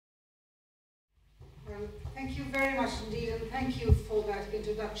Thank you very much indeed, and thank you for that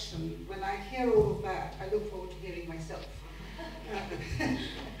introduction. When I hear all of that, I look forward to hearing myself. Can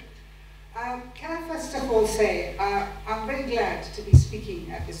I first of all say, I'm very glad to be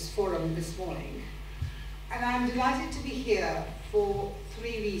speaking at this forum this morning, and I'm delighted to be here for 3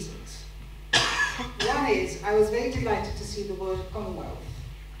 reasons. One is, I was very delighted to see the word Commonwealth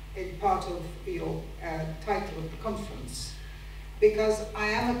in part of your title of the conference, because I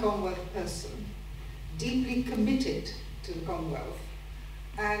am a Commonwealth person, deeply committed to the Commonwealth,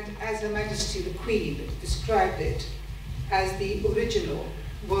 and as Her Majesty the Queen described it, as the original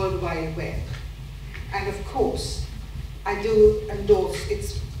World Wide Web. And of course, I do endorse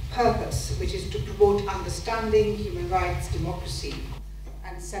its purpose, which is to promote understanding, human rights, democracy,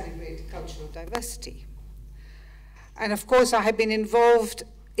 and celebrate cultural diversity. And of course, I have been involved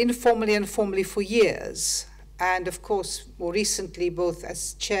informally and formally for years, and of course, more recently, both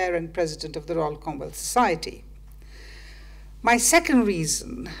as chair and president of the Royal Commonwealth Society. My second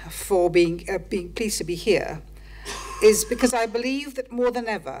reason for being pleased to be here is because I believe that more than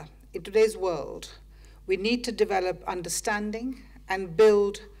ever, in today's world, we need to develop understanding and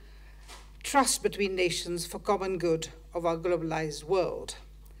build trust between nations for common good of our globalized world.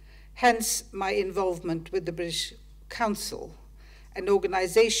 Hence, my involvement with the British Council, an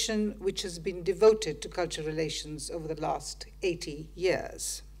organization which has been devoted to cultural relations over the last 80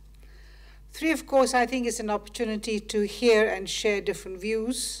 years. 3, of course, I think is an opportunity to hear and share different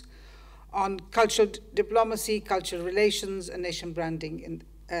views on cultural diplomacy, cultural relations, and nation branding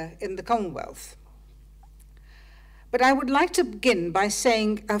in the Commonwealth. But I would like to begin by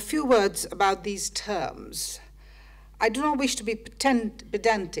saying a few words about these terms. I do not wish to be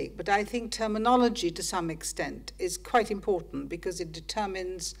pedantic, but I think terminology to some extent is quite important because it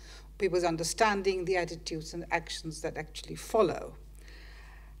determines people's understanding, the attitudes and actions that actually follow.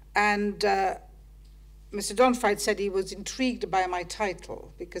 And Mr. Donfried said he was intrigued by my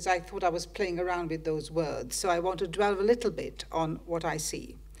title because I thought I was playing around with those words. So I want to dwell a little bit on what I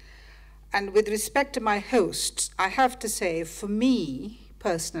see. And with respect to my hosts, I have to say, for me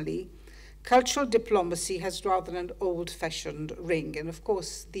personally, cultural diplomacy has rather an old-fashioned ring, and of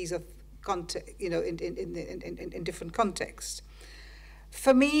course these are in different contexts.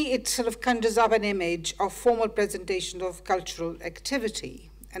 For me, it sort of conjures up an image of formal presentation of cultural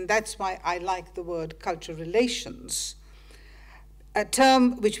activity, and that's why I like the word cultural relations, a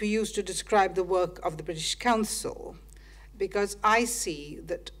term which we use to describe the work of the British Council, because I see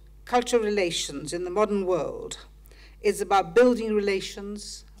that cultural relations in the modern world is about building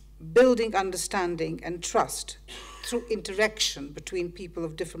relations, building understanding and trust through interaction between people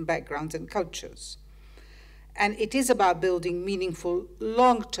of different backgrounds and cultures. And it is about building meaningful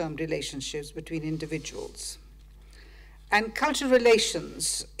long-term relationships between individuals. And cultural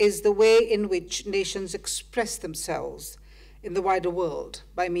relations is the way in which nations express themselves in the wider world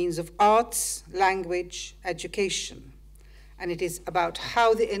by means of arts, language, education. And it is about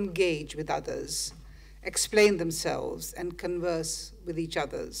how they engage with others, explain themselves, and converse with each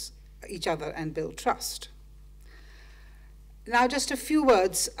other and build trust. Now, just a few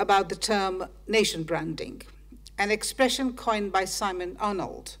words about the term nation branding, an expression coined by Simon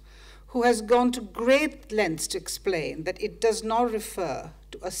Arnold, who has gone to great lengths to explain that it does not refer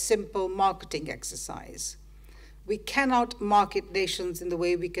to a simple marketing exercise. We cannot market nations in the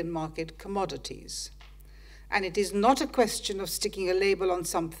way we can market commodities. And it is not a question of sticking a label on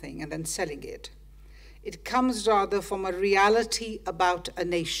something and then selling it. It comes rather from a reality about a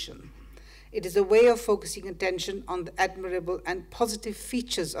nation. It is a way of focusing attention on the admirable and positive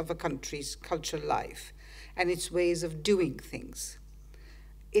features of a country's cultural life and its ways of doing things.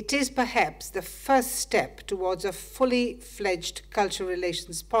 It is perhaps the first step towards a fully fledged cultural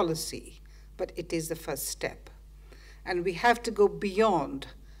relations policy, but it is the first step. And we have to go beyond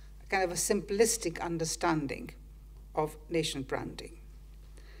kind of a simplistic understanding of nation branding.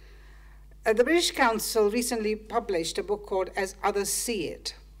 The British Council recently published a book called As Others See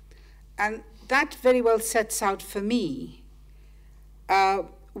It, and that very well sets out for me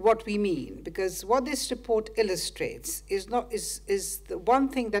what we mean, because what this report illustrates is the one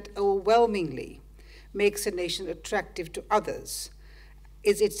thing that overwhelmingly makes a nation attractive to others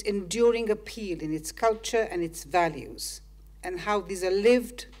is its enduring appeal in its culture and its values, and how these are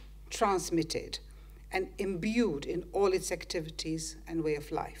lived, transmitted, and imbued in all its activities and way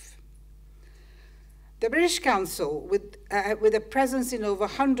of life. The British Council, with a presence in over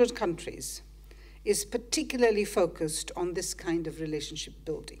 100 countries, is particularly focused on this kind of relationship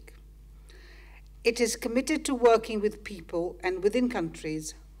building. It is committed to working with people and within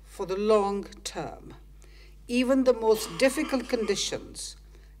countries for the long term. Even the most difficult conditions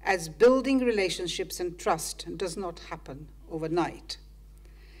as building relationships and trust does not happen overnight.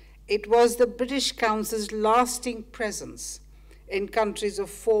 It was the British Council's lasting presence in countries of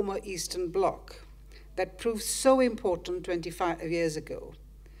former Eastern Bloc that proved so important 25 years ago.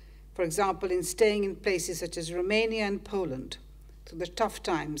 For example, in staying in places such as Romania and Poland through the tough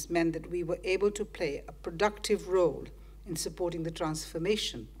times meant that we were able to play a productive role in supporting the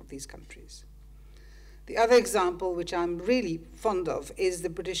transformation of these countries. The other example, which I'm really fond of, is the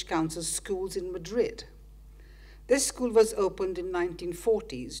British Council's schools in Madrid. This school was opened in the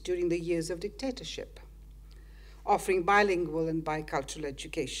 1940s during the years of dictatorship, offering bilingual and bicultural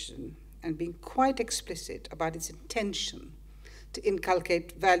education and being quite explicit about its intention to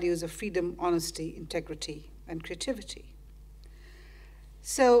inculcate values of freedom, honesty, integrity, and creativity.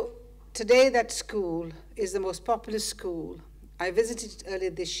 So today that school is the most popular school. I visited it earlier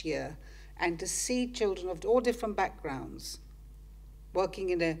this year, and to see children of all different backgrounds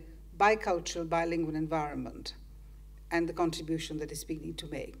working in a bicultural, bilingual environment and the contribution that it's beginning to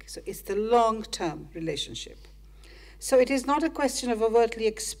make. So it's the long-term relationship. So it is not a question of overtly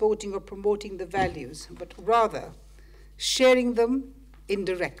exporting or promoting the values, but rather sharing them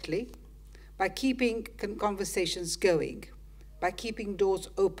indirectly by keeping conversations going, by keeping doors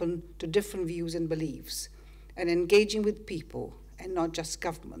open to different views and beliefs, and engaging with people and not just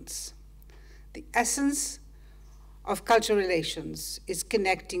governments. The essence of cultural relations is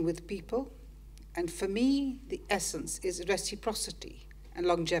connecting with people, and for me, the essence is reciprocity and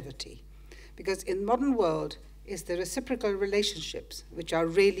longevity, because in the modern world, it's the reciprocal relationships which are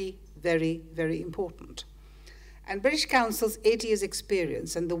really very, very important. And British Council's 80 years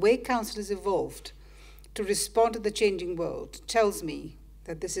experience and the way Council has evolved to respond to the changing world tells me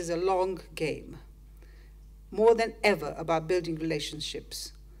that this is a long game, more than ever about building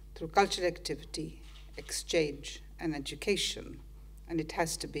relationships through cultural activity, exchange, and education, and it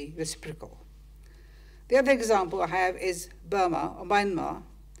has to be reciprocal. The other example I have is Burma or Myanmar.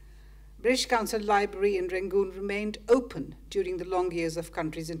 British Council Library in Rangoon remained open during the long years of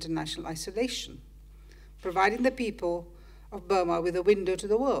country's international isolation, providing the people of Burma with a window to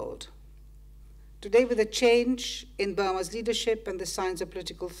the world. Today, with a change in Burma's leadership and the signs of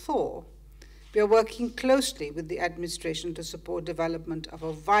political thaw, we are working closely with the administration to support development of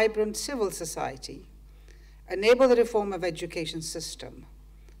a vibrant civil society, enable the reform of education system,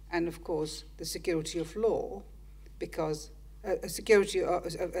 and of course, the security of law, because the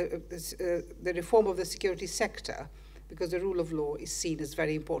reform of the security sector, because the rule of law is seen as a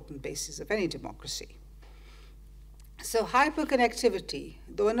very important basis of any democracy. So hyperconnectivity,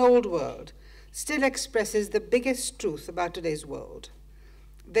 though an old word, still expresses the biggest truth about today's world.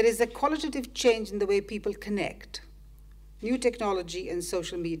 There is a qualitative change in the way people connect. New technology and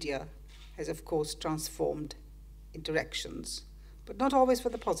social media has, of course, transformed interactions, but not always for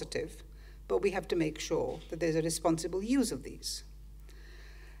the positive, but we have to make sure that there's a responsible use of these.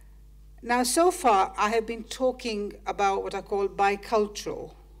 Now, so far, I have been talking about what I call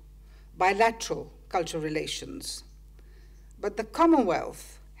bilateral cultural relations, but the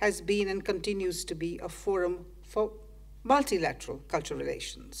Commonwealth has been and continues to be a forum for multilateral cultural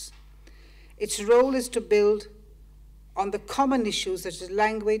relations. Its role is to build on the common issues such as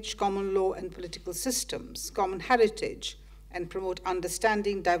language, common law and political systems, common heritage, and promote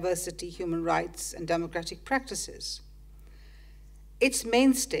understanding, diversity, human rights, and democratic practices. Its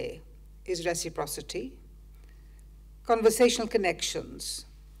mainstay is reciprocity, conversational connections,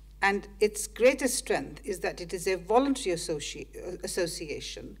 and its greatest strength is that it is a voluntary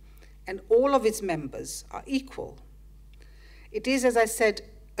association, and all of its members are equal. It is, as I said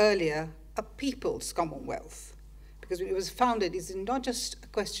earlier, a people's Commonwealth, because when it was founded, it's not just a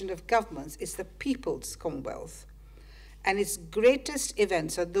question of governments, it's the people's Commonwealth. And its greatest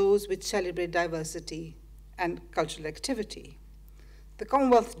events are those which celebrate diversity and cultural activity. The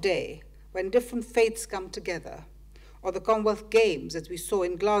Commonwealth Day, when different faiths come together, or the Commonwealth Games, as we saw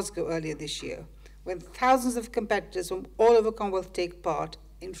in Glasgow earlier this year, when thousands of competitors from all over Commonwealth take part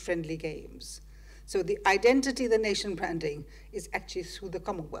in friendly games. So the identity of the nation branding is actually through the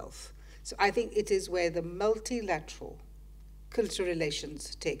Commonwealth. So I think it is where the multilateral cultural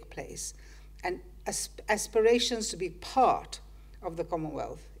relations take place. And aspirations to be part of the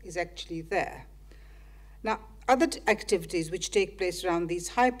Commonwealth is actually there. Now, other activities which take place around these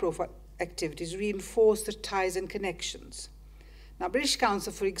high-profile activities reinforce the ties and connections. Now, British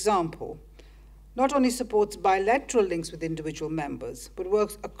Council, for example, not only supports bilateral links with individual members, but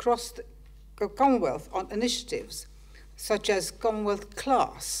works across the Commonwealth on initiatives such as Commonwealth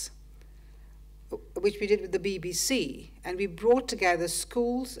Class, which we did with the BBC, and we brought together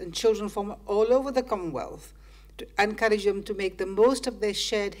schools and children from all over the Commonwealth to encourage them to make the most of their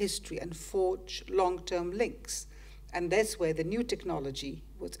shared history and forge long-term links. And that's where the new technology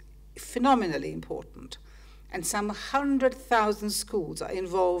was phenomenally important. And some 100,000 schools are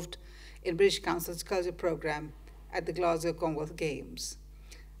involved in British Council's culture program at the Glasgow Commonwealth Games.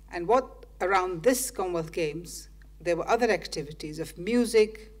 And what around this Commonwealth Games, there were other activities of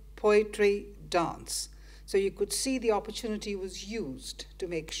music, poetry, dance. So you could see the opportunity was used to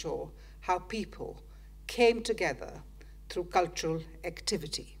make sure how people came together through cultural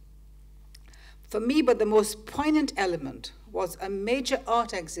activity. For me, but the most poignant element was a major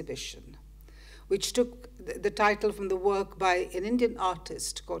art exhibition, which took the title from the work by an Indian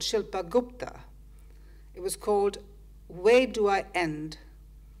artist called Shilpa Gupta. It was called Where Do I End?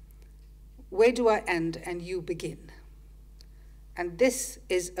 Where do I end and you begin? And this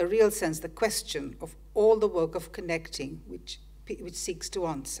is a real sense, the question of all the work of connecting which seeks to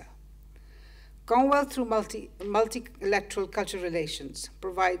answer. Commonwealth, through multilateral cultural relations,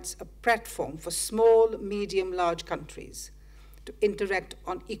 provides a platform for small, medium, large countries to interact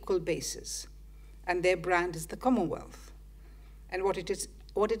on equal basis. And their brand is the Commonwealth, and what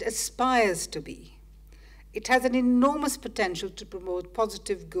it aspires to be. It has an enormous potential to promote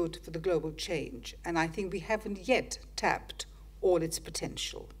positive good for the global change, and I think we haven't yet tapped all its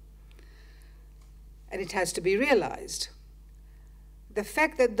potential. And it has to be realized. The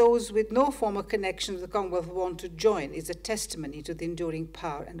fact that those with no former connection to the Commonwealth want to join is a testimony to the enduring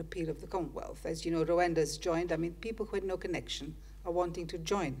power and appeal of the Commonwealth. As you know, Rwanda's joined. I mean, people who had no connection are wanting to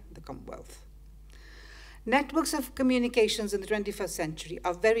join the Commonwealth. Networks of communications in the 21st century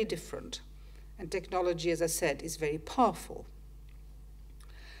are very different, and technology, as I said, is very powerful.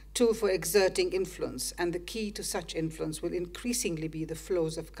 Tool for exerting influence, and the key to such influence will increasingly be the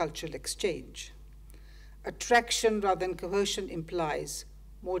flows of cultural exchange. Attraction rather than coercion implies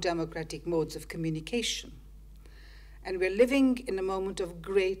more democratic modes of communication. And we're living in a moment of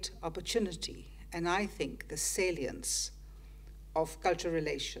great opportunity, and I think the salience of cultural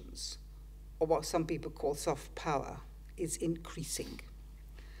relations, or what some people call soft power, is increasing.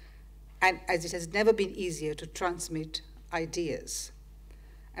 And as it has never been easier to transmit ideas.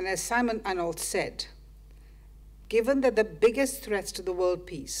 And as Simon Arnold said, given that the biggest threats to the world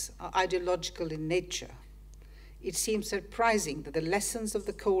peace are ideological in nature, it seems surprising that the lessons of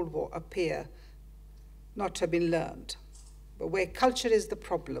the Cold War appear not to have been learned. But where culture is the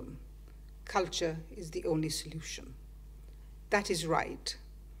problem, culture is the only solution. That is right.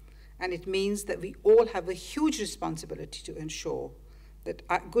 And it means that we all have a huge responsibility to ensure that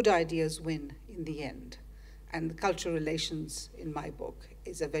good ideas win in the end. And the cultural relations, in my book,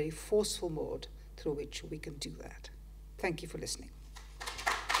 is a very forceful mode through which we can do that. Thank you for listening.